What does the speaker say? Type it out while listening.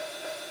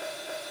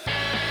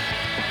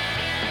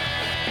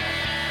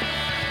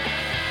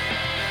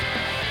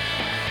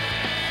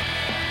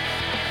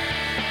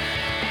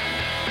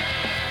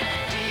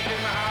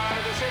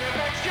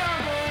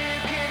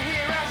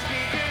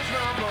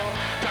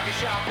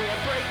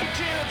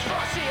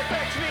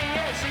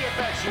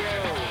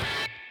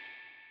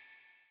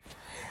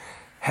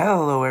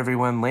Hello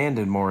everyone,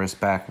 Landon Morris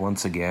back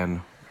once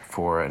again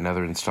for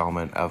another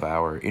installment of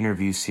our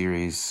interview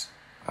series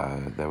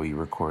that we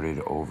recorded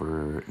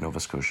over Nova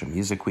Scotia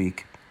Music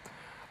Week.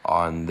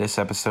 On this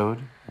episode,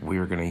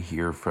 we're going to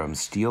hear from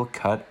Steel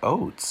Cut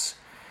Oats.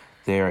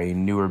 They are a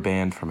newer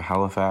band from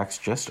Halifax,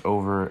 just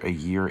over a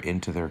year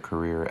into their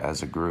career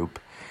as a group,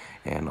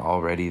 and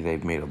already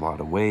they've made a lot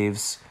of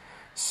waves.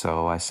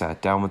 So I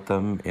sat down with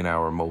them in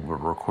our mobile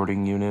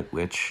recording unit,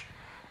 which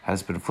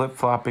has been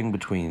flip-flopping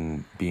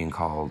between being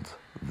called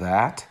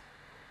that,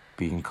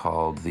 being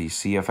called the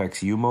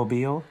CFX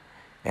U-Mobile,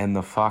 and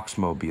the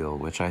Foxmobile,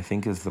 which I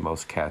think is the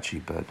most catchy,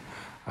 but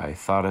I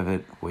thought of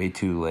it way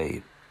too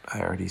late. I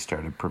already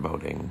started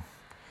promoting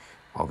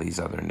all these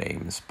other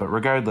names. But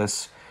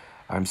regardless,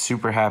 I'm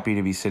super happy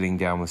to be sitting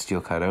down with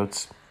Steel Cut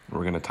Oats.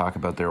 We're going to talk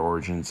about their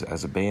origins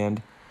as a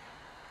band,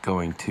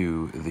 going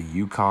to the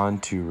Yukon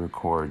to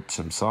record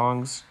some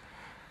songs,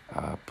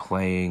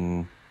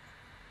 playing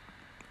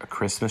a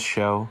Christmas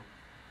show,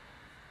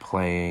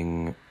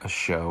 playing a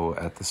show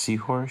at the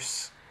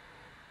Seahorse,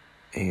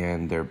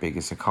 and their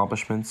biggest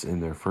accomplishments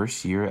in their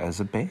first year as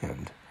a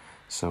band.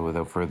 So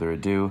without further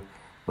ado,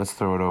 let's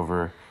throw it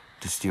over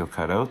to Steel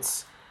Cut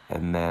Oats,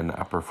 and then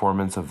a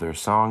performance of their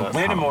song.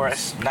 Landon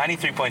Morris,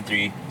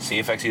 93.3,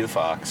 CFXU The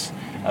Fox,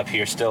 up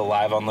here still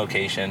live on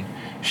location.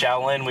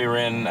 Shaolin, we were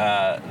in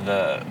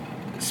the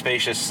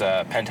spacious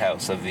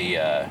penthouse of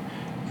the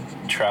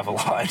Travel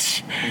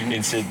Lodge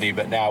in Sydney,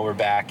 but now we're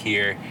back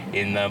here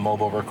in the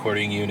mobile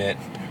recording unit.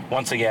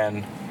 Once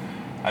again,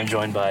 I'm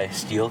joined by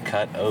Steel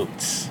Cut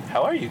Oats.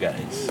 How are you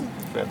guys?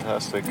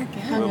 Fantastic.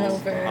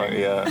 Hungover.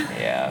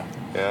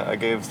 Yeah, I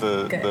gave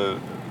the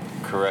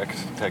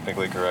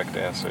technically correct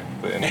answer,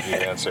 the interview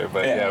answer,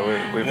 but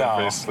we've been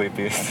pretty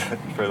sleepy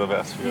for the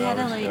past few hours.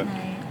 We had a late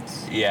night.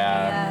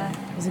 Yeah.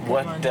 It was a good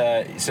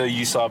one. So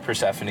you saw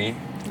Persephone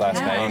last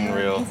night?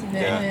 Unreal.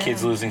 Yeah.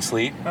 Kids Losing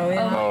Sleep? Oh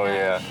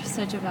yeah.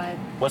 Such a vibe.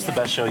 What's the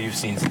best show you've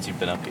seen since you've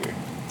been up here?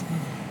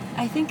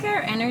 I think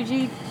our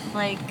energy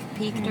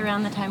peaked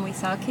around the time we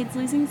saw Kids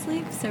Losing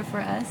Sleep. So for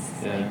us,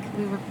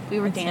 we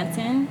were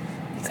dancing.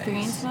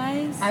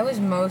 Experience-wise, I was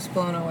most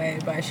blown away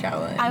by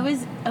Shaolin. I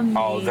was amazed.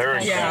 Oh, they're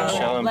by incredible.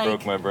 Shaolin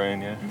broke my brain.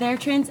 Yeah. Their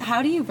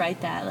how do you write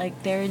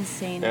that? They're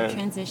insane. Their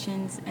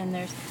transitions and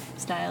their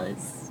style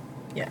is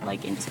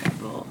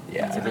indescribable.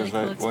 Yeah. It's a really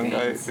cool There's one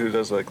guy experience. who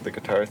does the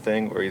guitar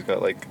thing where he's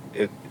got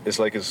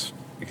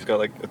he's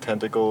got a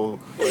tentacle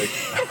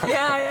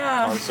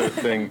concert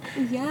thing.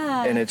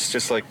 Yeah. And it's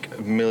just a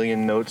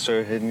million notes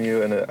are hitting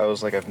you, and I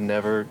was I've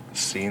never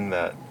seen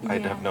that. I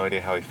Yeah. have no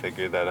idea how he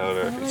figured that out,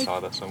 or if he saw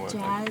that somewhere.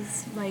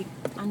 Jazz,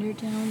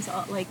 undertones,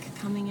 all,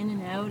 coming in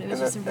and out. It was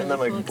just a really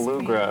and then cool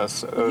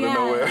bluegrass out of Yeah.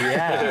 nowhere.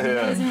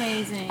 It was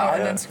amazing. Oh,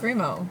 and then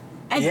Screamo.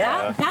 And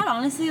Yeah. that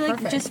honestly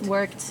Perfect. just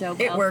worked so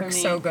well It worked for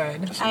me. so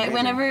good.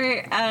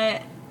 Whenever I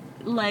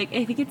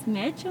think it's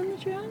Mitch on the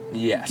drums.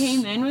 Yes.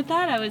 Came in with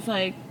that, I was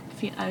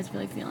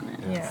really feeling it.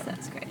 Yeah. So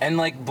that's great. And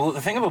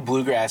the thing about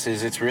bluegrass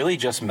is it's really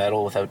just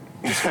metal without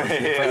distortion.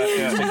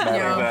 It's like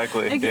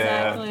metal. Yeah.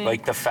 Exactly.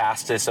 The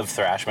fastest of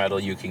thrash metal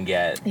you can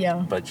get. Yeah.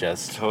 But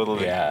just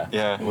Totally.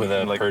 Yeah. with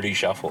a purdy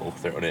shuffle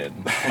thrown in.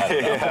 I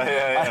don't know.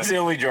 Yeah. That's the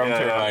only drum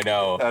term I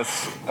know.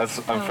 That's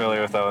I'm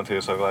familiar with that one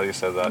too, so I'm glad you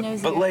said that. No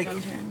But, zero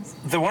drum terms.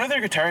 One of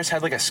their guitars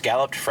had a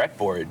scalloped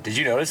fretboard. Did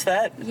you notice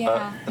that?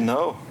 Yeah.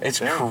 No. It's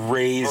Damn.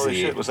 crazy. Holy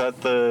shit, was that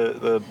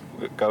the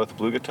guy with the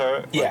blue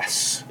guitar?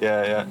 Yes.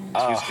 Yeah.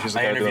 He's the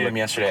I guy interviewed doing him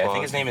yesterday. I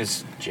think his claws. name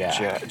is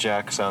Jack.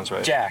 Jack sounds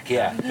right. Jack,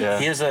 yeah. Yeah.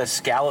 He has a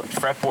scalloped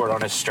fretboard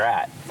on his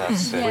Strat.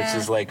 That's sick. Which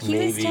is he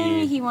was telling me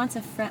maybe he wants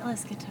a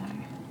fretless guitar.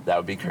 that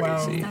would be crazy. Wow.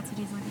 That's what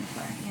he's looking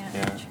for. Yeah.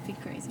 Yeah. That should be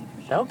crazy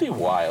for sure. That would be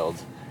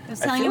wild. I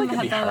was I telling feel him like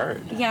it'd be about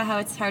hard. how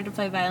it's hard to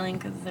play violin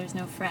because there's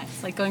no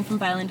frets. Going from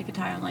violin to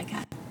guitar, I'm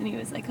and he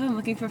was like, "Oh, I'm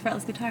looking for a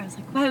fretless guitar." I was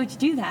like, "Why would you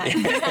do that?"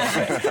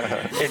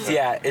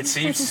 It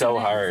seems so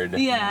hard.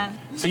 Yeah.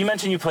 So you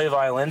mentioned you play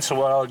violin. So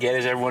what I'll get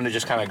is everyone to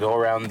just kind of go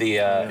around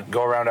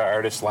our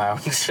artist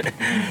lounge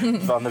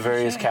on the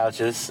various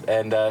couches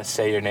and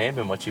say your name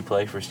and what you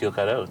play for Steel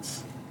Cut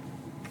Oats.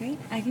 Great.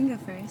 I can go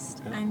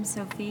first. I'm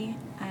Sophie.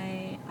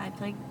 I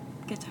play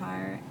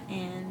guitar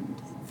and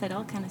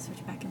fiddle, kind of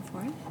switch back and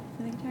forth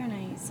for the guitar, and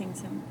I sing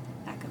some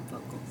backup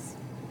vocals.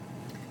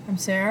 I'm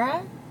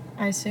Sarah.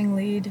 I sing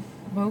lead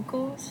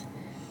vocals.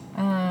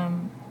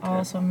 I'll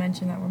also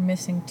mention that we're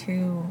missing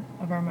two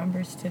of our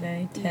members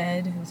today.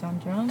 Ted, who's on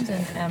drums,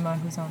 and Emma,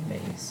 who's on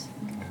bass.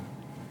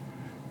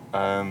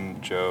 I'm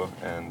Joe,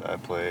 and I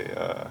play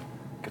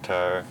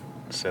guitar,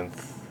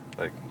 synth,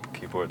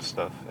 keyboard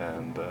stuff,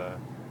 and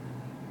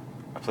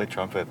I played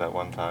trumpet that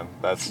one time.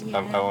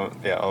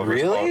 I'll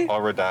Really? I'll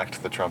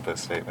redact the trumpet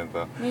statement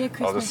though. We had a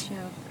Christmas show.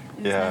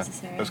 It was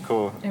necessary. It was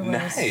cool. It was.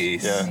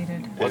 Nice. Yeah.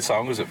 Needed. What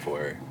song was it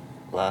for?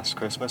 Last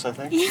Christmas, I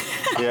think. We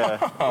Yeah.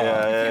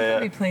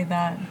 played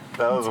that.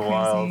 That was That's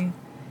wild. crazy.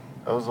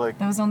 I was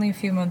That was only a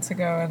few months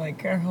ago, and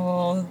our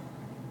whole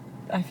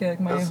I feel like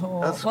my That's-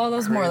 whole... that's Well, that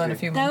was more than a crazy.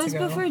 few That months was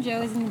ago. before Joe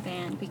was in the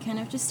band. We kind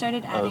of just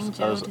started adding was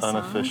Joe to songs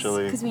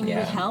unofficially- because we needed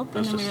Yeah. help, It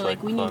was and then we just, were like,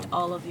 like, we need fun.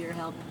 all of your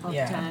help all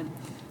Yeah. the time.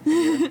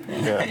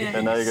 Yeah,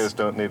 and now you guys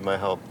don't need my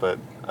help, but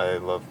I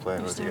love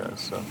playing with you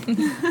Understand.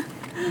 guys. So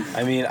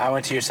I mean, I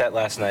went to your set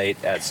last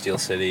night at Steel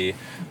City.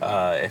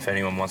 If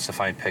anyone wants to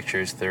find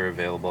pictures, they're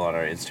available on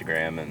our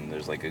Instagram, and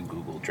there's like a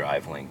Google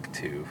Drive link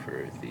too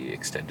for the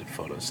extended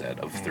photo set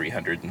of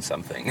 300 and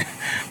something.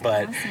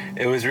 But Awesome.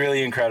 it was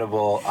really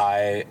incredible.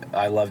 I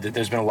loved it.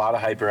 There's been a lot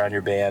of hype around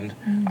your band.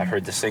 I've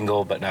heard the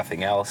single, but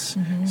nothing else.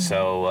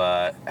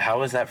 So how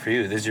was that for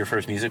you? This is your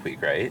first Music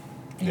Week, right?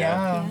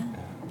 Yeah. Yeah.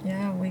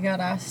 Yeah, we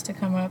got asked to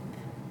come up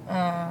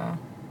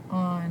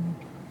on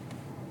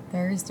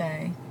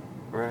Thursday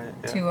right,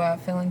 yeah. to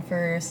fill in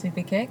for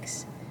Sleepy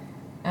Kicks.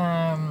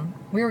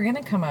 We were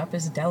gonna come up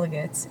as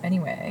delegates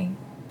anyway,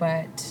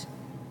 but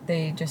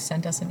they just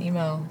sent us an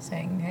email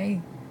saying, "Hey,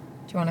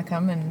 do you want to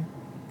come and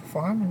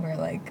perform?" And we're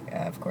like,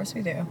 "Of course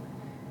we do."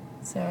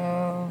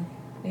 So,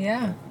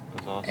 yeah, It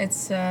was awesome.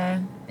 it's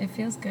it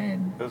feels good.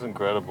 It was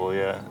incredible,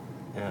 yeah.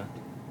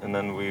 And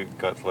then we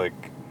got to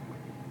like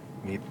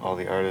meet all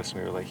the artists,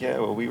 and we were like, yeah,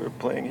 well, we were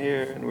playing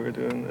here, and we were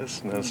doing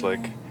this, and it's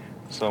like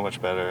so much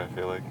better. I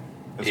feel like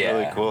it's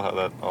really Yeah. cool how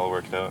that all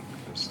worked out.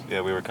 'Cause, yeah,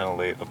 we were kind of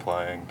late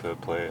applying to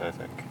play, I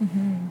think.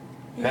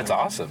 That's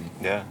awesome.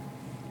 Yeah,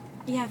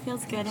 Yeah, it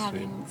feels good That's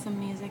sweet. having some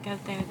music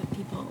out there that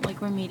people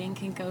like we're meeting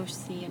can go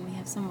see, and we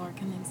have some more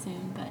coming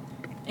soon. But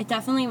it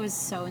definitely was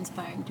so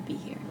inspiring to be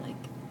here. Like,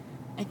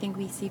 I think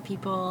we see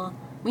people.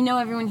 We know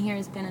everyone here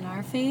has been in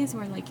our phase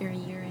where like you're a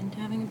year into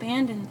having a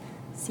band and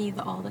see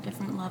all the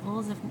different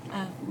levels of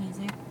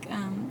music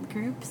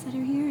groups that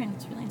are here, and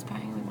it's really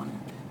inspiring. We want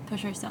to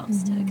push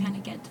ourselves to kind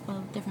of get to the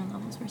different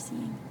levels we're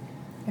seeing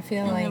I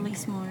feel and like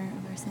release more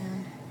of our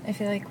sound. I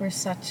feel like we're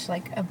such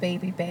like a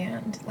baby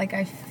band. Like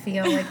I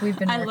feel like we've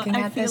been working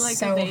I at feel this like a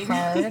so baby.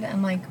 hard,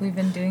 and like we've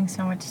been doing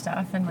so much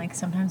stuff, and like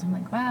sometimes I'm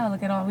like, wow,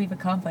 look at all we've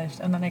accomplished,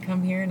 and then I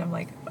come here and I'm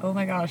like, oh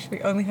my gosh, we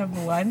only have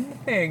one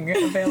thing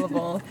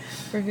available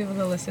for people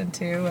to listen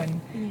to, and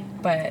Yeah.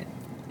 but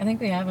I think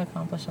we have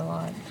accomplished a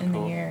lot in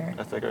cool. the year.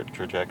 I think our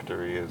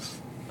trajectory is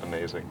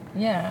amazing.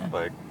 Yeah.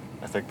 Like,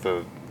 I think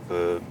the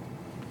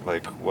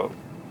like what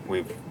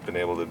we've been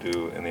able to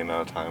do in the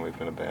amount of time we've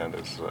been a band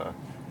is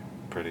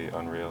pretty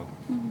unreal,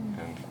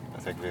 and I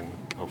think we can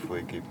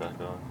hopefully keep that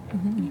going. Yeah.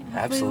 Hopefully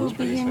Absolutely.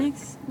 we'll be here Pretty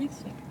next week.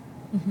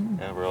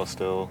 Yeah, we're all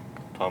still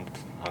pumped,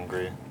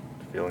 hungry,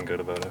 feeling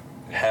good about it.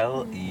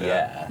 Hell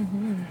yeah.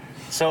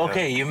 So,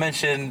 okay, you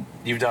mentioned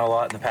you've done a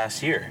lot in the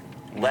past year.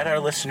 Let our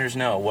listeners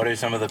know, what are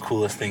some of the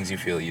coolest things you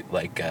feel you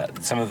like,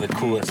 some of the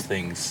coolest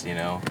things, you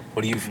know?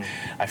 What do you,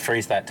 I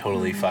phrased that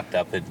totally fucked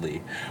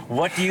upedly.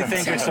 What do you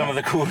think are some of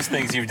the coolest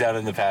things you've done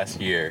in the past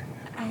year?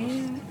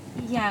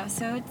 Yeah,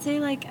 so I would say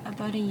like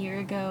about a year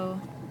ago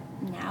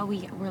now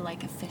we were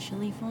like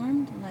officially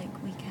formed. Like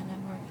we kind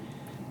of were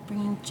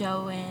bringing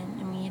Joe in,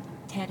 and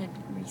Ted had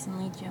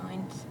recently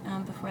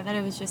joined. Before that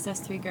it was just us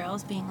three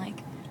girls being like,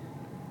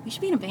 we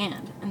should be in a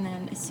band. And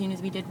then as soon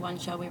as we did one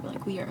show we were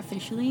like, we are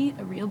officially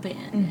a real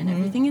band and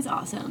everything is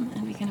awesome.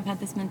 And we kind of had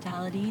this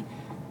mentality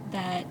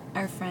that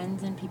our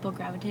friends and people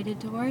gravitated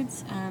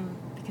towards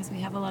because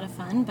we have a lot of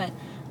fun. But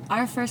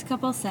our first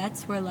couple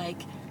sets were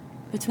like,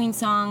 between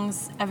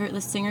songs, the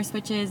singer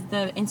switches,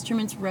 the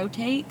instruments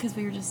rotate because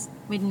we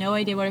had no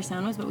idea what our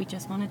sound was, but we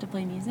just wanted to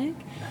play music.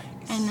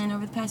 Nice. And then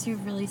over the past year,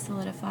 we've really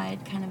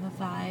solidified kind of a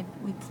vibe.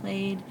 We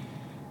played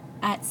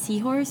at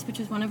Seahorse, which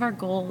was one of our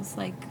goals.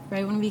 Like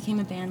right when we became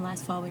a band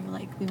last fall, we were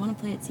like, we want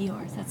to play at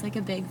Seahorse. That's like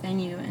a big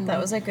venue, and That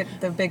was like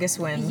the biggest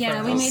win. yeah,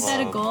 for we us. made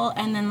that a Wow. goal.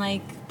 And then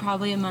like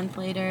probably a month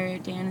later,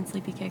 Dan and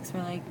Sleepy Kicks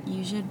were like,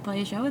 you should play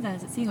a show with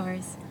us at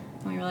Seahorse.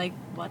 And we were like,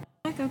 what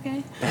the heck?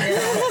 Okay.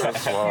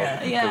 That's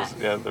wild. Yeah. 'Cause,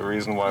 yeah, the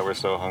reason why we're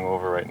so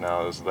hungover right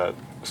now is that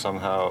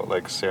somehow,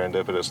 like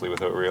serendipitously,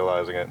 without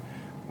realizing it,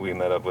 we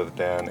met up with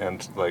Dan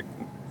and like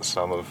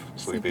some of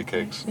Sleepy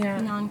Kicks. Yeah.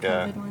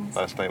 Non-COVID ones.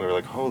 Last night we were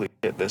like, holy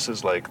shit, this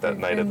is like that They've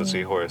night at the been-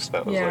 Seahorse.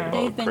 That was Yeah. like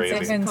all They've been crazy.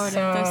 They've been supportive,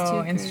 those two so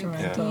groups.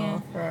 instrumental Yeah.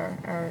 for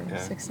our Yeah.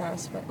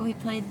 success, but We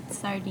played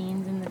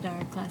Sardines in the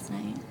Dark last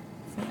night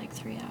for like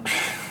 3 hours.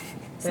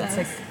 that's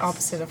like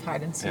opposite of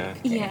hide and seek. Yeah.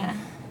 Yeah.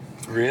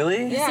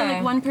 Really? Yeah. So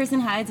like one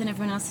person hides and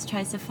everyone else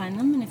tries to find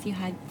them, and if you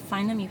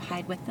find them, you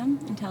hide with them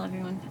until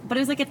everyone. But it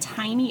was like a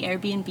tiny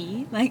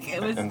Airbnb. Like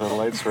it was. And the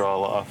lights were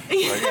all off. Like,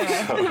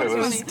 so It it was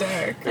was funny.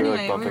 dark. We were like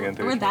Anyway, bumping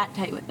into we're each that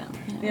tight with them.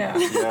 You know? Yeah.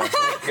 Yeah.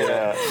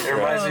 Yeah. It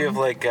reminds me of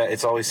like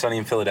It's Always Sunny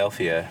in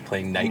Philadelphia,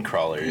 playing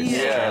Nightcrawlers.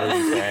 Yeah.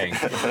 Charlie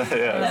Frank. Yeah, it's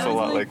That a was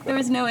lot like There that.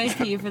 was no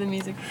AP for the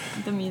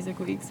music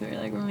weeks. We were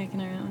like, we're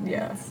making our own.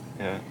 Yeah.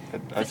 Yeah,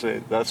 I'd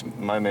say that's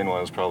my main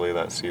one is probably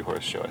that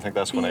Seahorse show. I think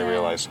that's when I Yeah.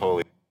 realized,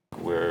 holy,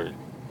 we're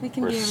We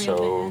can we're be a real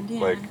so band. Yeah.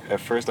 like. At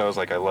first, I was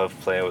like, I love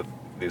playing with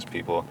these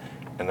people,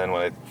 and then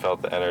when I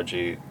felt the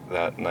energy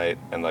that night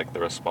and like the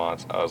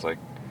response, I was like,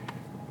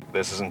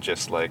 this isn't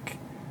just like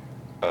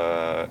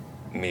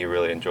me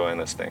really enjoying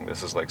this thing.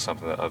 This is like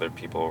something that other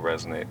people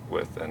resonate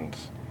with and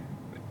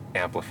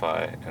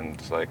amplify,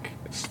 and like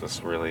it's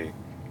this really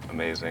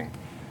amazing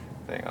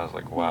everything. I was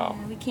like, wow.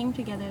 Yeah, we came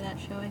together that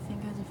show. I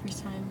think it was the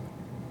first time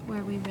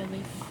where we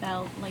really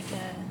felt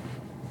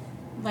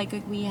like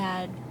we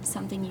had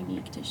something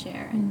unique to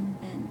share, and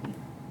we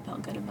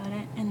felt good about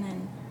it. And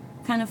then,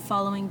 kind of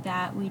following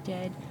that, we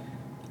did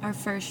our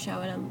first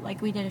show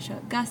we did a show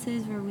at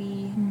Gus's where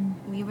we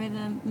were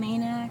the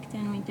main act,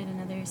 and we did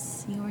another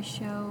Seahorse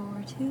show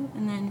or two,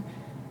 and then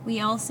we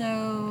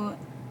also.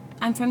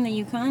 I'm from the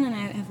Yukon, and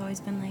I have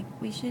always been like,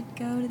 we should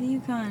go to the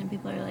Yukon. And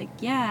people are like,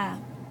 yeah.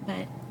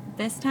 But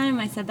this time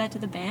I said that to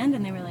the band,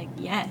 and they were like,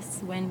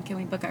 yes, when can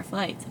we book our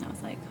flights? And I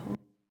was like, holy.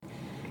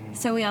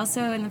 So we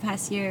also, in the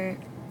past year,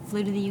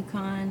 flew to the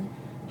Yukon,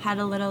 had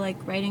a little,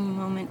 like, writing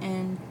moment,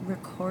 and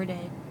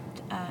recorded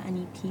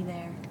an EP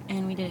there.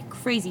 And we did a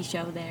crazy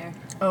show there.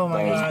 Oh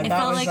my god, It that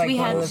felt was like we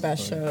one had of the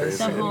best shows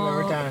the we've ever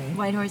whole done.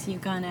 Whitehorse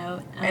Yukon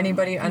out.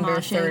 Anybody under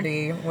moshing.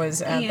 30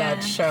 was at Yeah.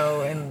 that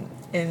show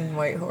in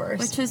Whitehorse.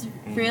 Which was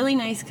really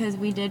nice because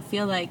we did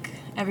feel like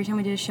every time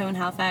we did a show in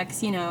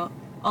Halifax,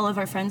 all of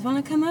our friends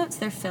want to come out, so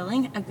they're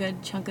filling a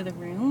good chunk of the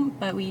room.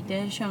 But we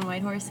did a show in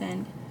Whitehorse,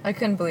 and I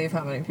couldn't believe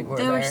how many people were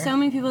there there. were so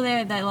many people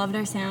there that loved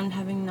our sound,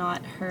 having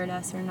not heard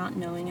us or not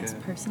knowing us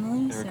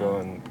personally. They were So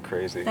going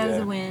crazy. that was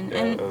a win. Yeah,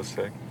 And- that was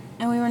sick.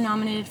 and we were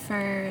nominated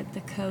for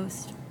the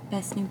Coast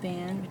Best New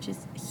Band, which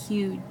is a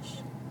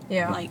huge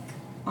Yeah.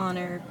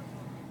 honor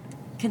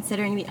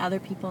considering the other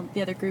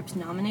groups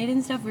nominated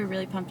and stuff. We were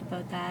really pumped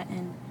about that,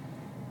 and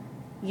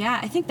yeah,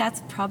 I think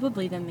that's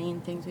probably the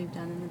main things we've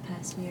done in the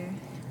past year.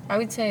 I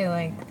would say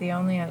like the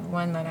only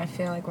one that I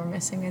feel like we're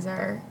missing is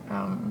our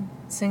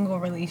single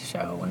release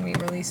show when we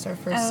released our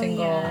first Oh,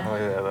 single. yeah. Oh,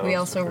 yeah, that We was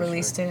also super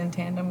released sick. it in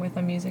tandem with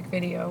a music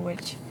video,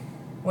 which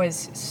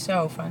was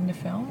so fun to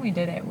film. We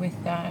did it with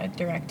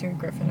director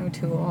Griffin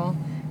O'Toole,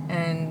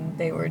 and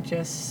they were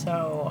just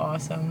so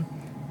awesome.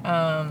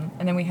 And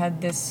then we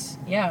had this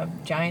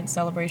giant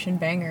celebration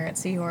banger at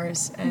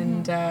Seahorse,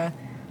 and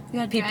We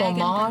had people drag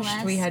and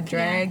moshed. We had burlesque,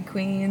 drag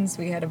queens.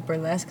 We had a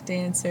burlesque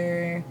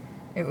dancer.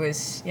 It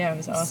was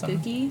awesome.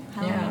 Spooky,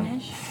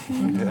 Halloweenish.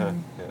 Yeah,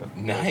 yeah.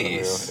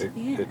 Nice. It,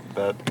 Yeah.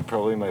 that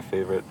probably my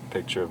favorite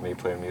picture of me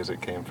playing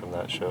music came from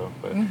that show.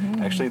 But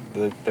Mm-hmm. actually,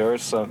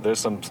 there's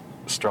some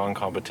strong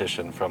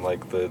competition from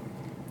like the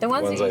The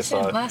ones that I you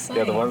saw. sent last night.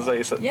 Yeah, the ones that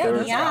you sent. Yeah, they were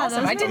those Yeah, are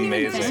awesome. those I didn't even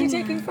amazing. finish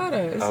taking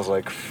photos. I was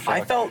like, I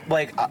fuck. felt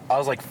like I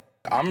was like,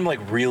 I'm like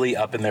really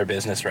up in their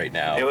business right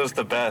now. It was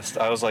the best.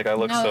 I was like, I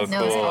look No, so it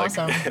was cool.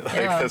 awesome. Like,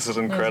 Yeah, this is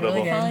it was really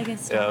incredible. good. Felt like a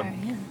star. Yeah.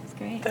 Yeah, it's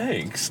great.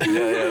 Thanks. Yeah,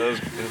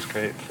 it was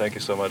great. Thank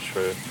you so much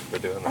for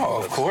doing that. Oh,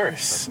 of That's-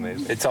 course. That's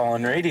amazing. It's all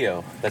on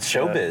radio. That's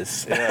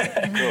showbiz.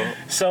 Yeah, cool.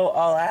 So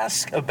I'll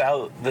ask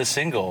about the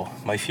single,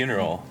 My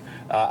Funeral.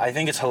 I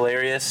think it's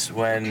hilarious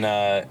when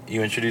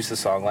you introduced the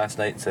song last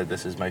night and said,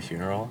 "This is my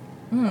funeral."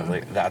 I was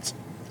like, that's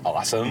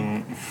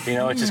awesome.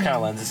 It just kind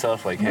of lends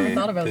itself like, hey,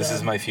 thought about this that.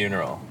 is my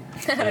funeral.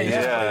 And you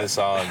just Yeah. play the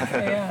song.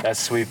 Yeah. That's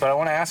sweet. But I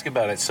want to ask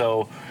about it.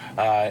 So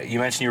you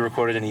mentioned you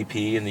recorded an EP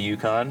in the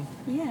Yukon.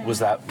 Yeah. Was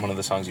that one of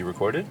the songs you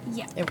recorded?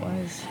 Yeah. It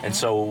was. And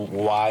so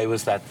why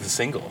was that the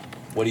single?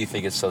 What do you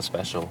think is so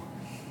special?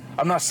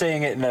 I'm not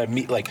saying it in a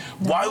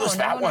why was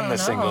that no, one the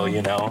no. single,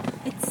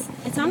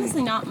 It's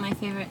honestly not my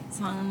favorite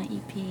song on the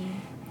EP.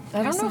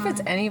 I don't know if it's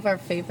song. any of our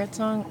favorite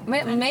songs.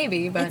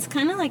 Maybe, but It's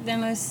kind of like the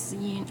most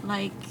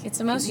It's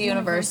the most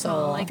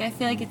universal. Like I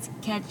feel like it's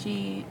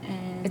catchy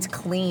and it's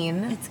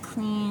clean. it's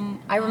clean.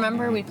 I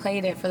remember we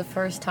played it for the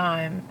first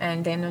time,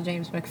 and Daniel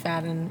James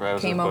McFadden Right, I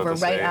was came about over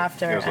to right say,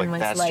 after he was and like, was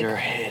 "That's like, your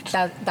hit."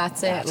 That's it.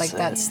 That's Like it."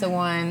 that's the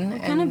one." We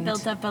kind of And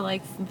built up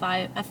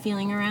a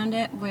feeling around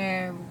it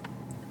where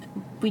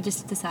we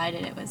just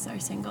decided it was our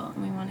single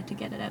and we wanted to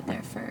get it out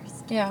there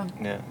first. Yeah,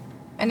 Yeah.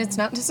 and it's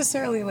not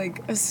necessarily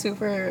like a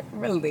super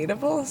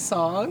relatable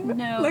song.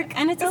 No, like,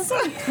 and it's also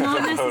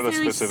not necessarily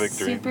specific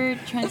dream. super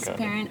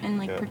transparent and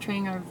like Yeah.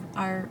 portraying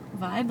our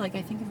vibe. Like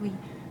I think if we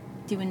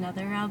do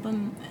another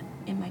album,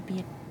 it might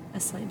be a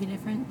slightly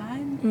different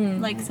vibe.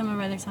 Like some of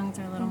our other songs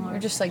are a little more we're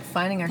just like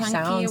finding our punky.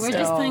 sound. We're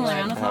just still, playing like-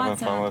 around with Having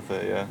lots fun of.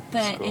 with it, yeah.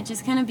 But It's cool. it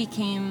just kind of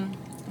became.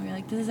 We were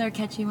like, this is our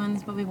catchy one.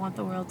 This is what we want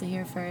the world to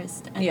hear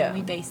first. And Yeah. then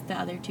we based the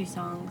other two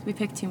songs. We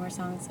picked two more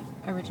songs,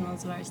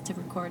 originals of ours, to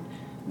record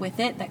with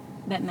it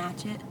that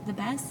match it the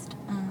best.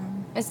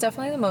 It's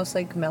definitely the most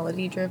like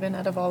melody driven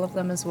out of all of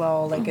them as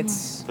well. Like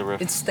it's The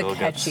riff it's the still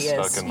gets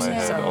catchiest. stuck in my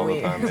head so all the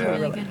we- time, It's a yeah.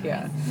 really we're good like,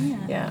 yeah,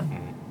 riff. yeah.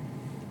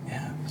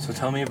 Yeah. So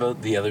tell me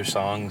about the other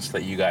songs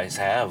that you guys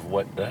have.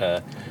 What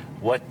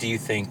do you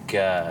think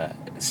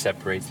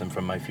separates them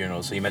from My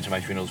Funeral? So you mentioned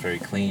My Funeral is very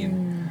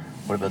clean.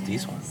 What about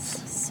these ones?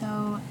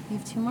 So we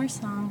have two more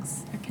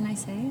songs. Or can I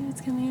say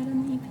it's coming out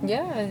on the EP?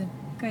 Yeah.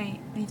 Great.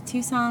 We have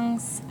two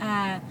songs.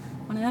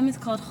 One of them is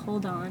called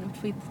Hold On,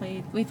 which we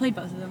played. We played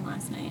both of them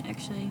last night,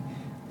 actually.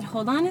 But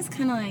Hold On is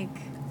kind of like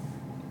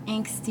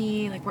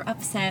angsty. Like we're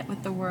upset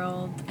with the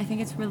world. I think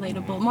it's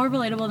relatable, more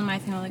relatable than My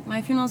Funeral. Like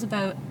My Funeral is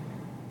about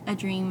a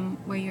dream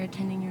where you're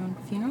attending your own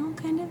funeral,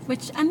 kind of,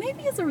 which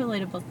maybe is a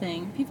relatable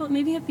thing.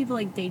 Maybe have people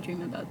like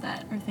daydream about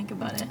that or think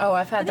about it. Oh,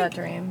 I've had I that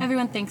think dream.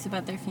 Everyone thinks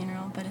about their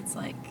funeral, but it's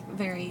like a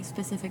very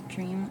specific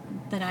dream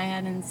that I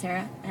had, and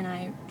Sarah and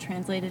I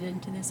translated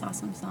into this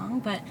awesome song.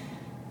 But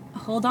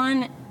Hold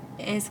On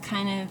is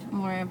kind of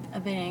more a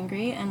bit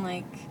angry, and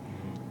like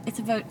it's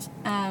about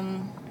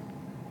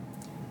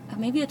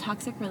maybe a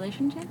toxic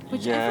relationship,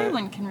 which Yeah.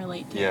 everyone can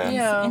relate to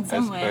Yeah. in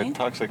some It's way. a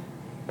toxic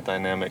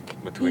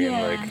dynamic between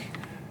Yeah. like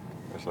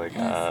there's like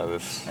Yes.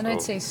 this. And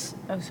I'd say,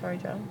 oh, sorry,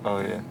 John. Oh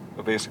yeah.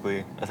 But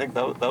basically, I think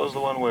that was the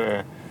one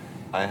where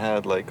I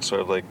had like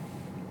sort of like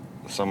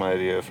some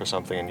idea for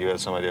something, and you had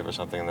some idea for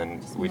something, and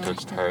then Just we took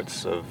mashed it.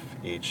 parts of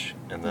each,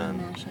 and then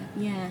Mashup.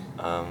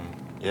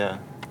 Yeah.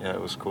 yeah, it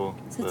was cool.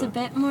 So it's a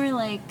bit more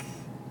like,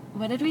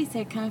 what did we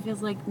say? It kind of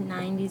feels like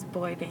 90s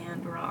boy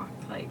band rock.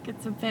 Like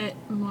it's a bit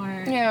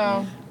more.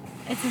 Yeah.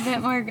 It's a bit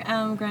more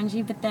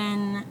grungy, but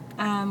then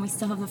we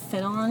still have the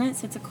fiddle on it,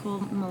 so it's a cool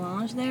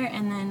melange there.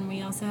 And then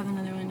we also have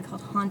another one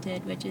called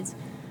Haunted, which is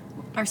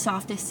our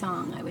softest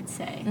song, I would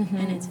say.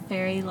 And it's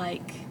very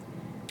like.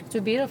 It's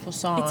a beautiful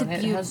song. It's a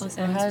beautiful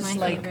song. It has It's my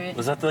like, favorite.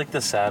 Was that like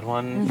the sad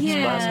one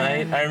Yeah. last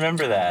night? I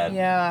remember that.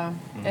 yeah,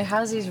 it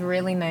has these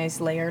really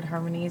nice layered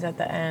harmonies at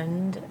the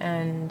end,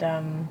 and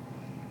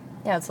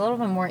yeah, it's a little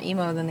bit more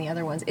emo than the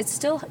other ones. It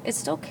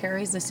still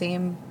carries the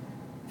same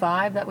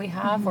vibe that we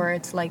have, where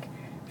it's like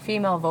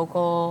female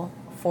vocal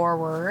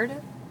forward,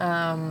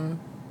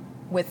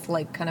 with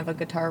like kind of a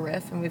guitar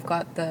riff, and we've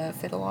got the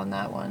fiddle on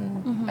that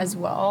one as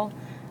well.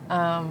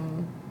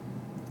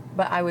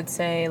 But I would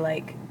say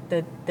like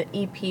the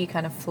EP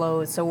kind of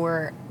flows.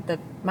 So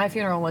My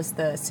Funeral was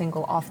the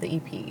single off the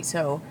EP.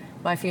 So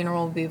My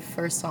Funeral will be the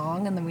first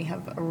song, and then we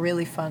have a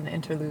really fun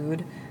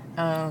interlude.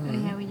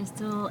 Yeah, we just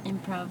did a little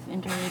improv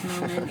interlude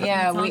moment.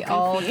 Yeah, It's we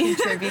all goofy.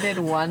 contributed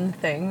one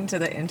thing to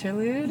the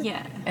interlude.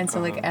 Yeah. And so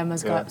like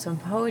Emma's Yeah. got some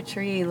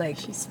poetry, like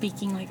She's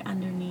speaking like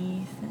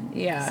underneath, and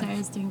Yeah.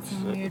 Sarah's doing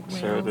some weird wails.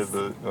 Sarah did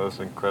the most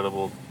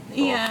incredible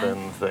Yeah.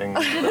 dolphin thing.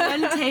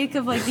 One take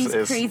of like these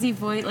It's- crazy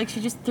voice, like she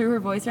just threw her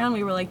voice around.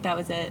 We were like, that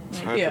was it. It's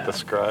Like, hard Yeah. to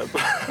describe.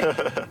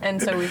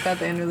 and so we've got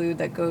the interlude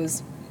that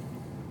goes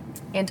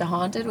into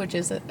Haunted, which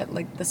is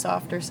like the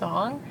softer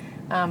song.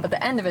 But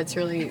the end of it's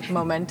really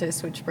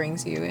momentous, which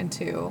brings you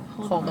into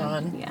Hold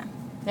On. Yeah,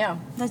 Yeah.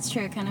 that's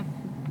true. It kind of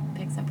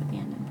picks up at the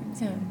end and brings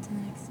you Yeah. into the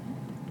next step.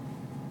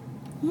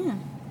 Yeah,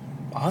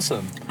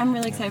 Awesome. I'm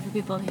really excited for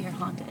people to hear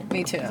Haunted.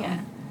 Me too.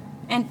 Yeah,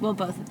 and well,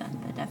 both of them,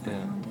 but definitely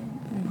Yeah. Haunted.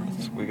 and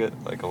Haunted. We get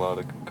like a lot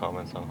of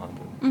comments on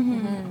Haunted.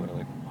 Mm-hmm. We're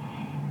like,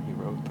 wow, you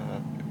wrote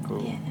that.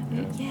 Cool.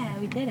 Yeah,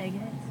 we did, I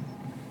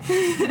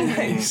guess.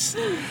 Nice.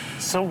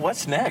 So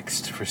what's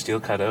next for Steel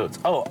Cut Oats?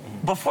 Oh,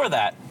 before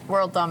that,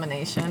 World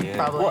domination, Yeah.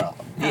 probably. well,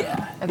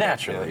 yeah, Okay.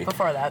 naturally.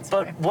 Before that,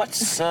 sorry.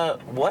 But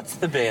what's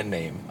the band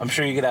name? I'm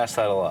sure you get asked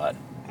that a lot.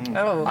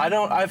 Oh.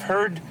 I've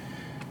heard.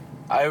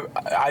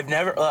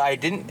 I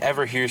didn't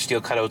ever hear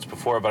Steel Cut Oats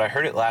before, but I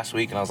heard it last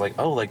week and I was like,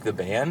 oh, like the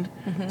band?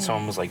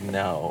 Someone was like,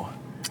 no.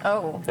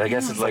 Oh. I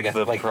guess it's like a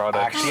the product.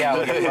 Actually, yeah,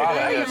 like a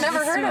product. You've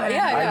never heard of it?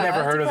 Yeah, I've never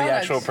that's heard a of the product.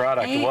 actual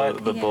product. Hey.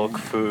 What? The Yeah. bulk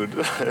food.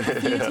 A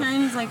few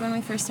times, like when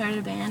we first started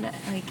a band,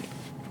 like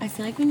I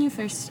feel like when you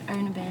first are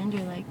in a band,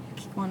 you're like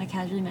want to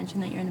casually mention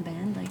that you're in a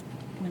band, like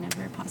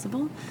whenever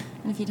possible.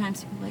 And a few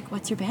times people are like,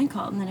 "What's your band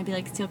called?" And then I'd be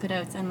like, "Steel Cut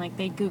Oats," and like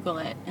they Google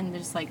it, and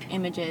there's like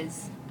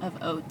images of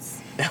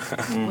oats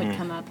would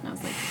come up, and I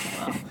was like, "Okay,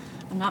 well,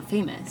 I'm not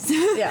famous.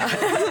 Yeah.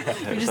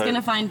 You're just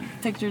gonna find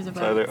pictures of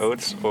It's either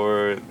oats." Oats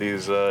or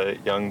these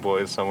young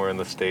boys somewhere in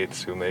the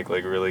States who make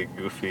like really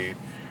goofy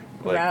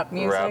like Rap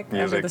music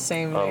under the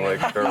same on name.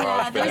 like Yeah,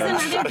 garage there's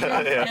bands. another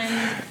group, Yeah. and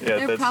Yeah, they're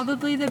that's-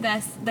 probably the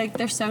best. Like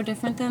they're so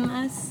different than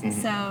us,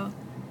 so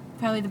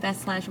probably the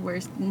best /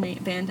 worst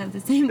band have the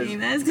same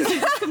name as because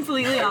it's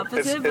completely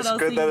opposite. but It's also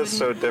good that you it's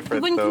so wouldn't- you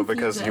different wouldn't though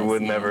confuse because you us,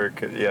 would yeah. never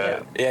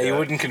Yeah, you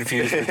wouldn't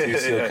confuse the two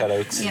Steel Yeah. Cut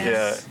Oats. Yeah.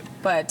 Yeah.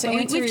 But to But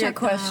answer we've your checked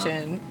them out.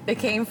 question, it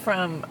came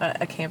from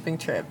a camping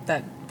trip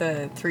that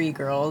the 3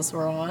 girls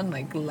were on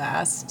like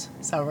last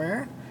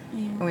summer.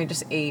 Yeah. And we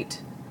just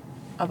ate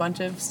a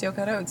bunch of Steel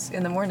Cut Oats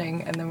in the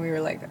morning, and then we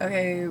were like,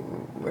 okay,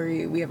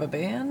 we have a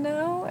band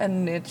now,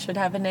 and it should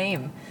have a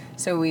name.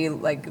 So we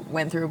like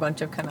went through a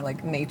bunch of kind of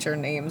like nature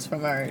names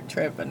from our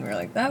trip, and we were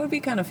like, that would be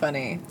kind of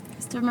funny.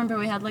 I still remember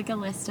we had like a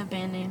list of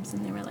band names,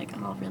 and they were like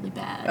all really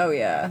bad. Oh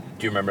yeah,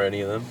 Do you remember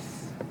any of them?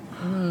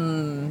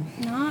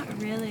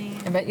 Not really.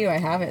 I bet you I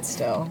have it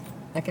still.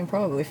 I can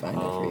probably find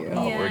it for you.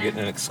 Oh, Yeah. we're getting an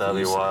That'd exclusive.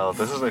 be wild.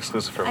 This is an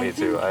exclusive for I me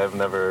too. think- I've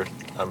never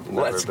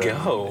Let's been.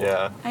 go.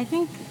 Yeah. I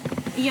think,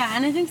 yeah,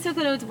 and I think Steel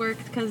Cut Oats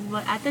worked because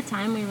at the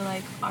time we were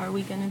like, are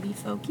we gonna be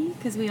folky?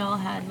 Because we all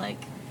had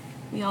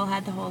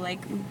the whole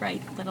like we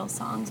write little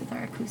songs with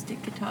our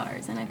acoustic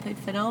guitars, and I played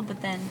fiddle.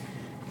 But then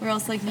we're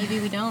also like, maybe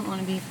we don't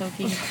want to be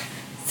folky.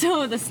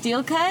 So the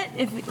Steel Cut,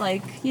 if we,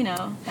 like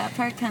that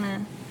part kind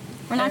of,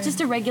 we're not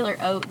just a regular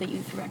oat that you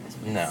eat for breakfast.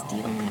 We're No.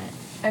 Steel Cut.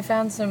 I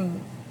found some.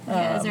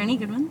 Yeah, is there any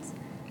good ones?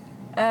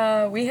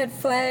 We had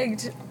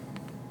flagged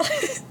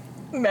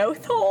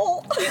mouth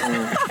hole.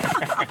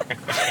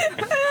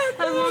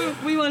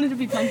 We wanted to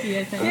be punky,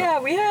 I think. Yeah,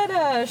 we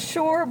had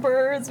shore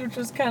birds, which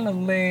was kind of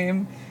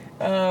lame.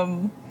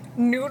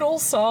 Noodle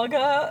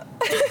saga.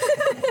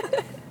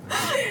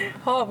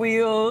 Hot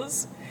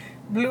Wheels.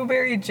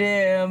 Blueberry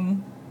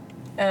jam.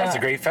 That's a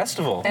great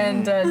festival.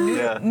 And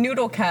Yeah.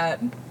 Noodle cat.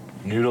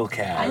 Noodle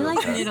Cat. I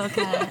like Noodle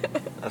Cat.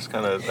 That's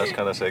kind of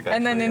sick.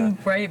 And then actually, in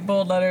bright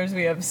bold letters,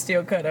 we have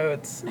steel cut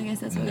oats. I guess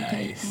that's what we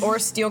Nice. picked. Or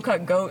steel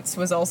cut goats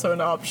was also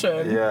an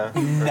option. yeah.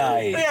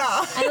 Nice.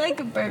 Yeah. I like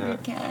a Burger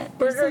Cat.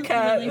 Burger There's something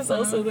Cat really is fun.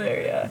 also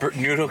there, yeah.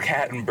 Noodle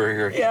Cat and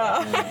Burger Cat.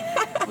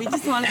 Yeah. We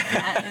just want a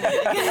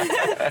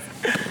cat.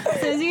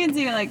 So as you can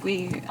see, like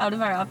we out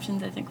of our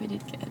options, I think we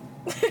did good.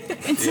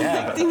 It's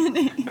Yeah. selecting the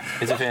name.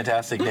 It's a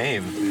fantastic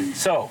name.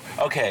 So,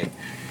 okay.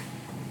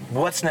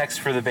 What's next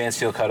for the band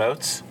Steel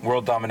Cutouts?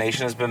 World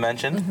Domination has been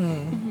mentioned.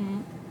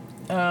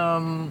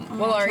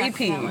 Well, our Check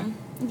EP. that one.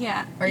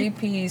 Yeah. Our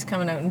EP is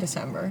coming out in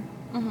December.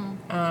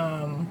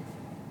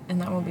 And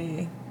that will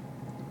be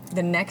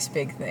the next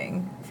big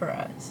thing for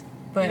us.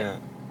 But Yeah.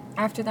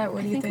 after that, what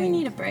I do you think think? we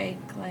need a break.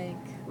 Like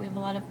we have a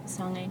lot of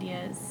song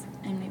ideas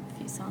and maybe a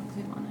few songs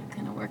we want to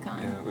kind of work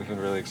on. Yeah, we've been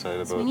really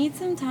excited So we about. need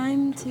some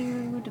time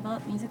to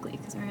develop musically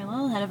because we're a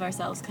little ahead of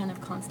ourselves kind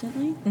of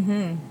constantly.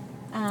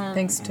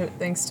 Thanks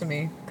to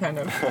me, kind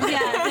of. Yeah,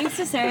 thanks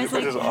to Sarah's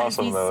like Which is has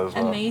awesome, these though, as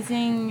well.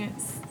 amazing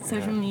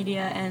social Yeah.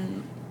 media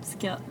and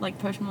skill, like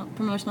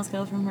promotional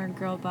skills from her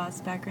girl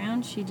boss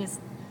background. She just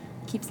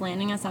keeps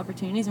landing us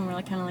opportunities, and we're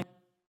like kind of like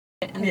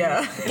and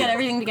Yeah. get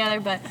everything together.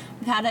 But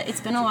we've had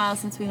it's been a while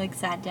since we like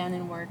sat down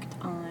and worked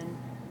on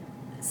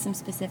some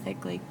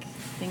specific like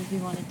things we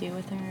want to do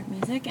with our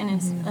music, and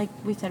it's like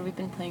we said, we've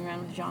been playing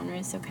around with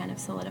genres, so kind of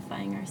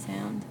solidifying our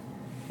sound.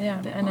 Yeah,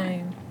 bit and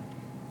more.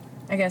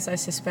 I guess I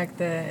suspect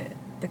the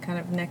kind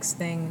of next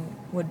thing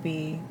would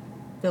be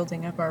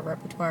building up our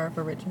repertoire of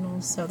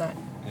originals so that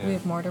Yeah. we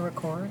have more to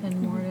record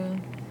and more to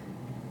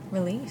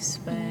release.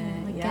 But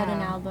Like yeah, get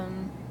an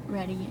album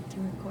ready to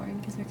record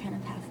because we're kind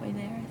of halfway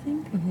there, I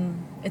think.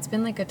 it's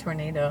been like a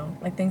tornado.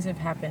 Like things have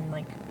happened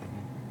like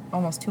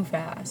almost too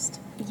fast.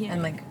 Yeah.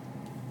 And like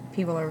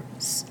people are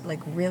like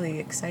really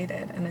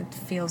excited and it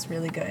feels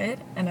really good.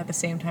 And at the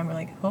same time, we're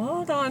like,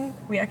 hold on,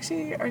 we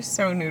actually are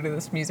so new to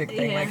this music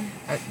thing.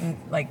 Yeah.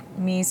 Like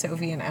me,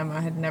 Sophie, and Emma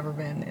had never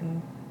been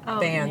in Oh,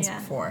 bands yeah.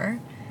 before,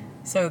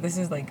 so this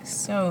is like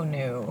so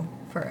new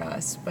for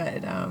us.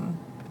 But I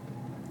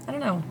don't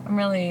know. I'm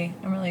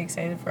really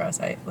excited for us.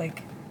 I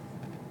like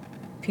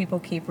people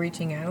keep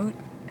reaching out,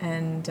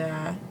 and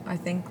I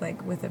think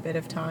like with a bit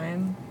of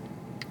time,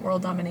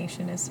 world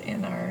domination is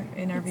in our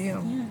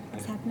view. Yeah,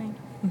 it's happening.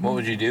 What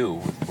would you do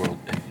with world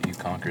if you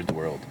conquered the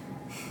world?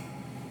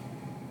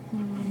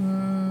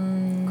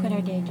 Quit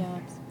our day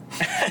jobs.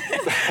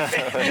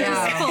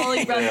 Yeah.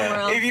 Fully run the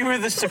world. If you were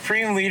the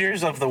supreme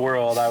leaders of the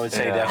world, I would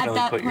say Yeah. definitely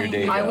At that quit your point,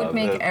 day I job. would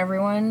make that-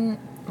 everyone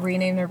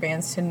rename their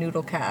bands to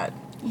Noodle Cat.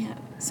 Yeah.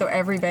 So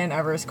every band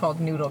ever is called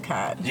Noodle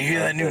Cat. Do you hear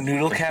that new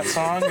Noodle Cat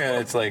song? And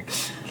it's like,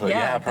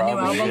 yeah, the new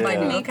probably. album by Yeah.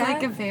 Noodle Make like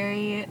a Cat.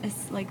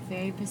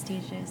 very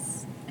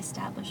prestigious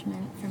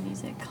establishment for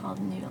music called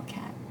Noodle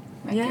Cat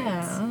Records.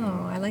 Yeah.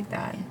 Oh, I like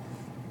that.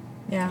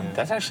 Yeah.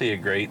 That's actually a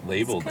great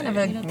label It's kind name.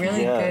 of a Noodle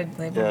really Yeah. good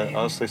label Yeah, name.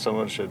 honestly,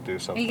 someone should do Are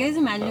something. you guys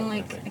imagining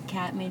like that, I like a think.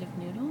 cat made of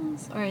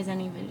noodles, or is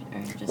any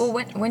or just? Well,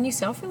 when you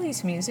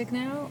self-release music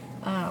now,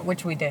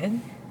 which we did,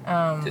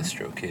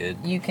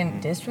 DistroKid. you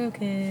can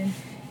DistroKid.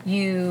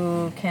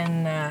 You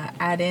can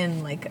add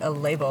in like a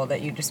label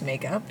that you just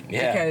make up.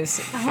 Yeah.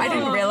 Because I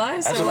didn't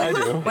realize. That's so, what I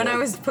like, do. When I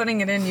was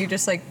putting it in, you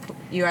just like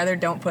you either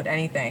don't put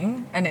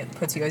anything and it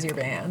puts you as your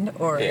band,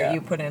 or Yeah. you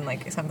put in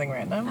like something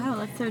random. Oh,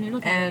 let's throw Noodle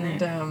Cat in And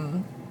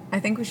there. I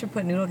think we should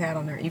put Noodle Cat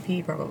on their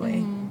EP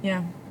probably.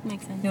 Yeah,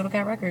 Makes sense. Noodle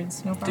Cat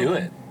Records, no problem. Do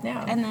it.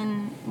 Yeah. And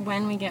then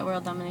when we get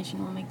world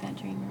domination, we'll make that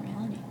dream a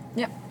reality.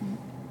 yep. And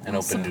open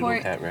Noodle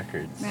Support- Cat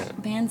Records.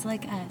 Bands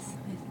like us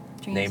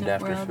with dreams Named of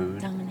after world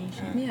food.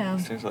 domination. Yeah.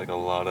 Seems like a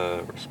lot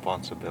of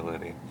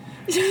responsibility.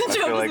 Joe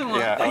feel like- doesn't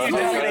want yeah, that. You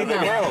dominate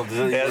the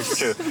world. Yeah, it's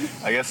true.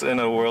 I guess in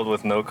a world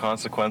with no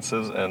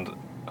consequences and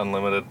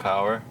unlimited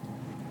power,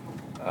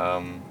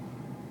 I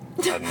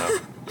don't know.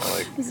 I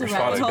like This is a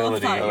rabbit hole of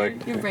responsibility. thought. I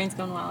like- Your brain's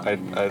going wild. I'd,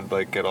 right now. I'd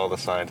like get all the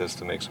scientists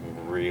to make some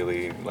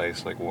really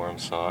nice like warm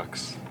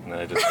socks, and then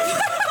I just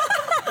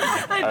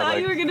I thought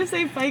like- you were gonna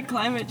say fight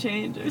climate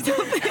change or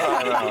something.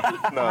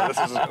 no, this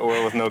is a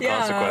world with no Yeah, I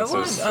want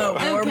consequences.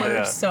 so- warmer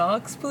yeah.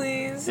 socks,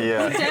 please.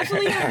 Yeah.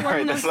 Definitely have warm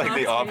Right, enough that's like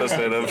the socks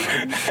for you. opposite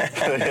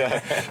of. yeah.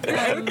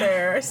 They're out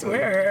there, I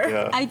swear.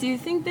 Yeah. I do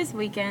think this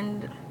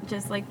weekend,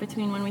 just like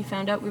between when we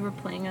found out we were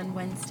playing on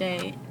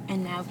Wednesday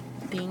and now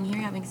being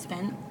here, having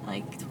spent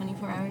like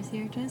 24 hours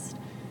here just,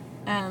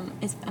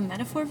 is a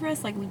metaphor for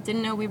us. Like we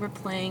didn't know we were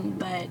playing,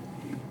 but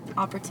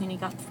opportunity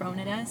got thrown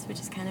at us, which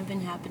has kind of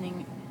been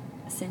happening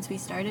since we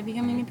started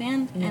becoming a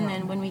band. Yeah. And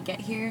then when we get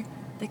here,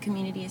 the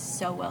community is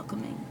so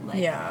welcoming. Like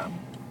Yeah.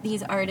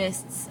 these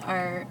artists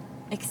are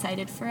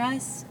excited for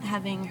us,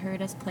 having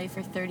heard us play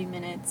for 30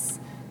 minutes,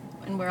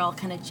 and we're all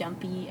kind of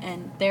jumpy,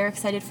 and they're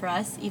excited for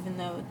us, even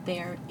though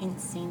they're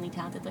insanely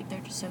talented. Like, they're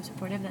just so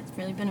supportive. That's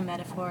really been a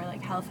metaphor.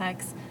 Like,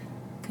 Halifax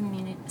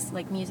community,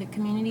 like, music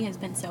community has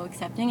been so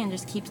accepting and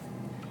just keeps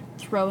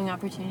throwing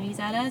opportunities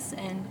at us.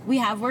 And we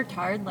have worked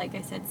hard, like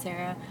I said,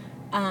 Sarah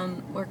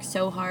worked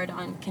so hard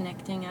on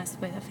connecting us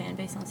with a fan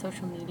base on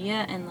social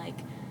media and, like,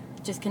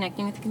 just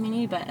connecting with the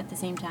community, but at the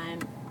same time,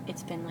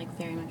 it's been, like,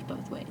 very much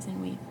both ways, and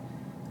we've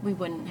we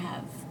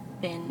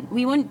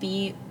wouldn't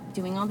be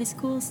doing all this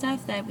cool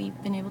stuff that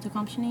we've been able to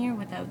accomplish in a year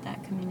without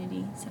that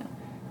community. So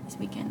this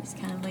weekend is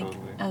kind of like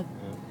Totally, a yeah.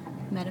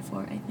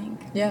 metaphor, I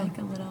think. Yeah. Like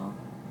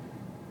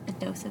a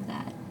dose of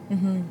that.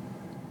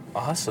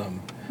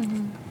 Awesome.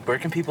 Where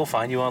can people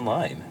find you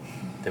online?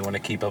 They want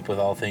to keep up with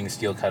all things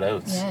Steel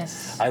Cutouts.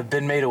 Yes. I've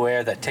been made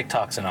aware that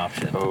TikTok's an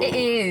option. Oh. It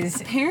is.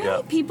 Apparently,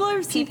 Yeah. people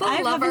are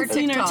I love our haven't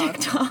seen our TikTok.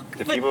 TikTok.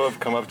 The but people have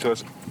come up to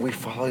us. We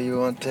follow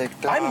you on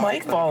TikTok. I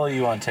might follow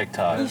you on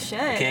TikTok. You should,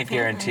 Can't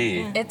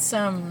apparently, guarantee.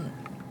 yeah.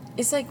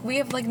 It's like we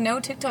have like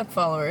no TikTok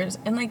followers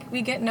and like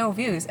we get no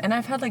views. And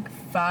I've had like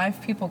 5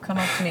 people come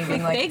up to me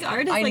being like, Big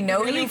artists, I like,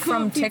 know really you cool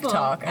from people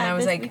TikTok. And at I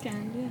was this like,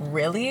 weekend, yeah.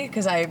 really?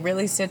 Because I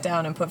really sit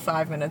down and put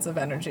 5 minutes of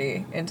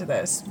energy into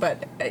this.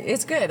 But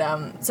it's good.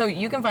 So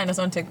you can find us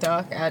on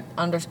TikTok at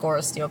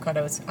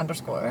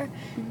 _SteelCutouts_.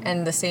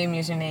 And the same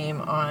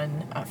username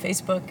on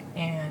Facebook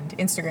and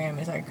Instagram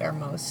is like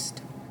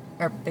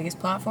our biggest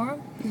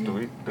platform. Do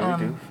we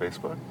do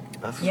Facebook?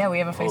 That's, Yeah, we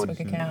have a Facebook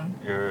account.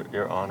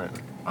 You're on it.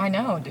 I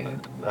know,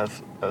 dude.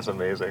 That's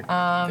amazing.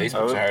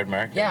 Facebook's a hard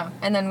market. Yeah,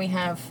 and then we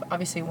have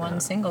obviously one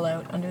single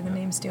out under the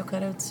name Steel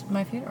Cutouts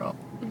My Funeral.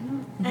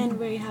 And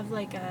we have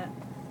like a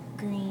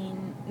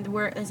green,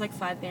 where there's like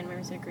 5 band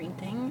members, a green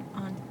thing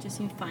on, just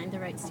you find the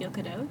right Steel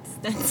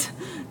Cutouts.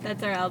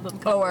 That's our album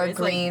cover. Oh, our It's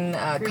like green,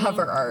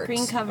 cover art.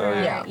 Green cover Oh,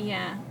 art, yeah.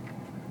 yeah.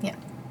 Yeah,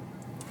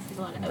 There's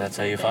a lot of That's outs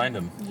how out you there. find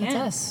them. Yeah.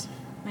 that's us.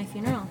 My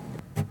Funeral.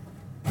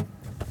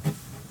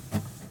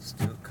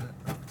 Steel cut.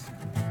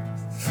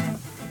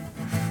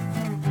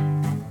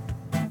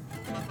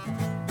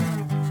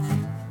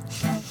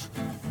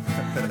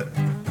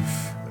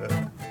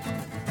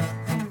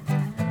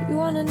 You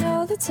wanna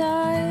know the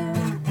time,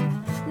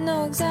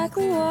 know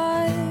exactly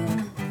why.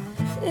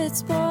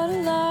 It's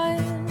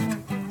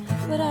borderline,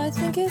 but I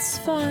think it's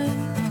fine.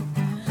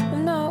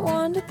 I'm not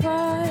one to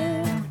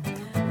pry,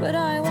 but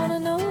I wanna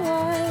know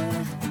why.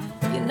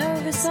 You're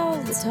nervous all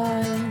the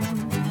time.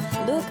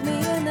 Look me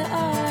in the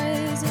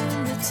eyes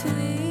in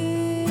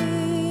between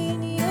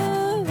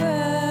your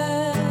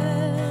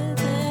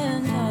breath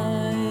and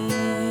mine.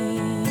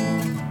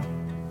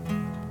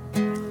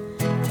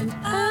 And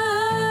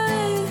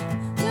I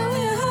know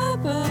your heart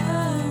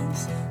burns.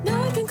 Know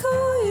I can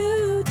cool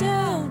you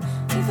down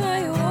if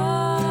I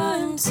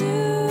want to.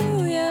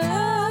 Yeah,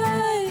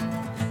 I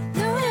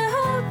know your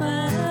heart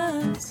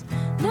burns.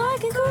 Know I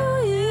can cool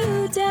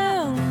you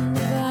down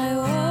if I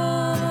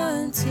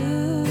want to.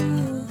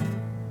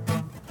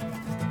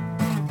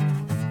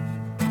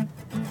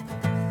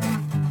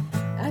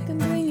 I can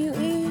bring you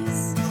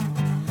ease.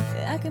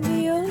 I can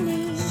be your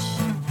niche.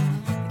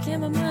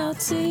 Chamomile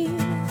tea,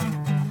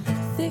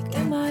 thick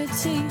in my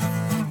teeth.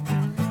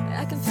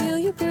 I can feel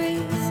you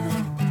breathe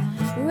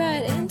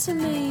right into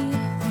me.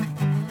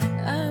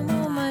 I'm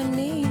on my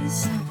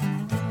knees.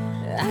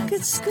 I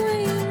could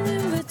scream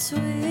in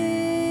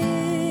between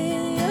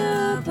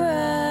your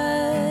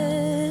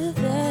breath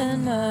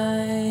and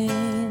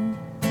mine.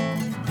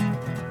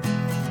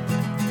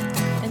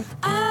 And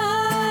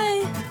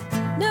I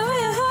know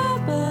your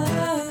heart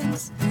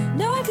burns.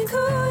 Know I can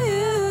cool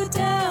you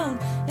down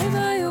if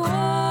I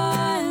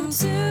want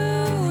to.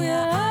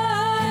 Yeah,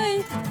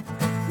 I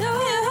know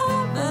your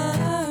heart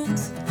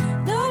burns.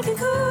 Know I can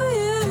cool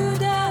you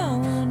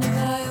down if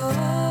I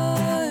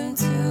want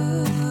to.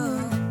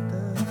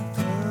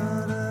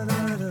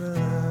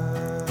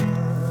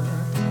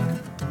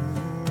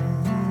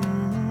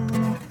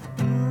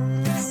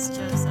 This is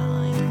Joe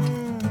Selling.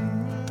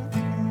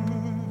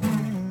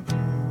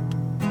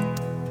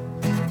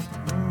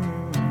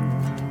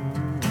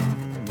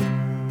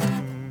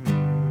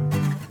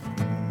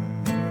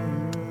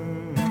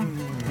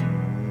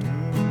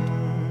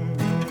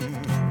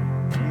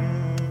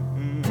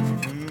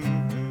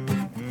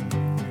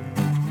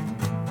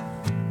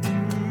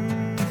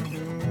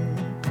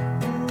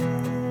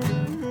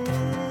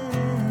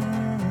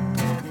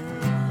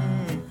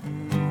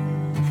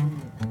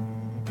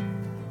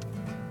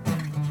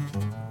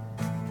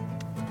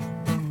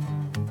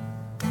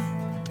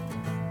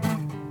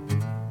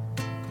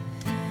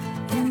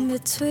 In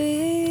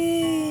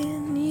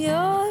between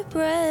your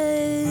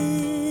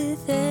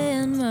breath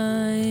and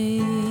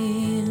mine.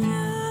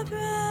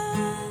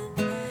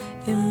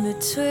 In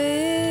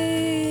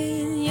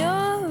between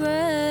your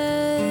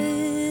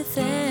breath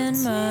and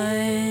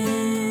mine.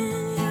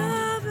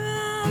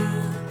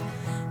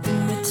 In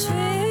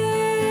between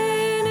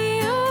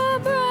your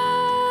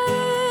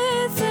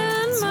breath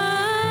and mine.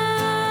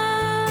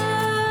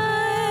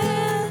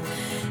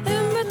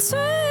 In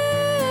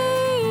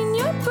between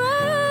your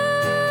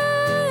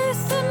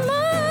breath and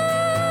mine.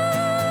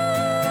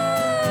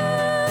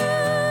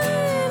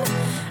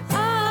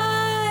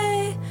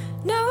 I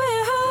know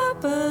your heart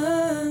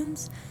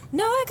burns.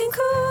 Know I can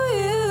cool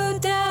you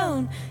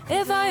down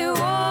if I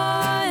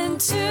want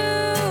to.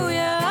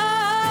 Yeah,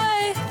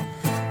 I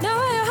know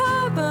your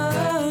heart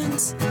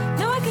burns.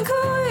 Know I can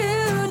cool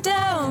you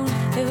down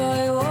if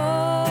I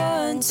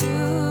want to.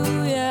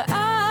 Yeah,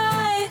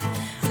 I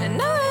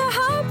know your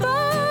heart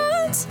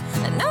burns.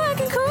 I know I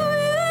can cool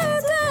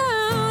you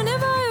down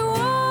if I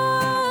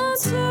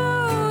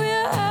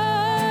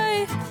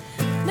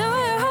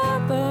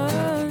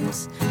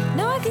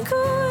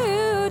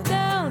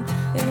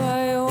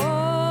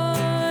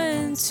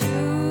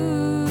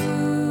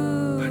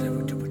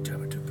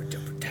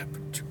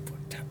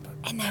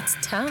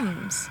It's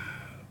Tums.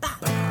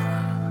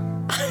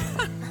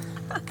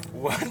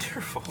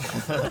 Wonderful.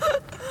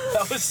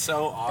 That was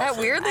so awesome. That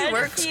weirdly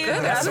works good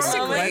That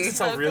acoustically. lends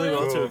itself really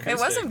well to acoustic. It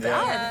wasn't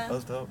bad. That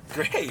was dope.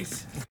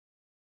 Great.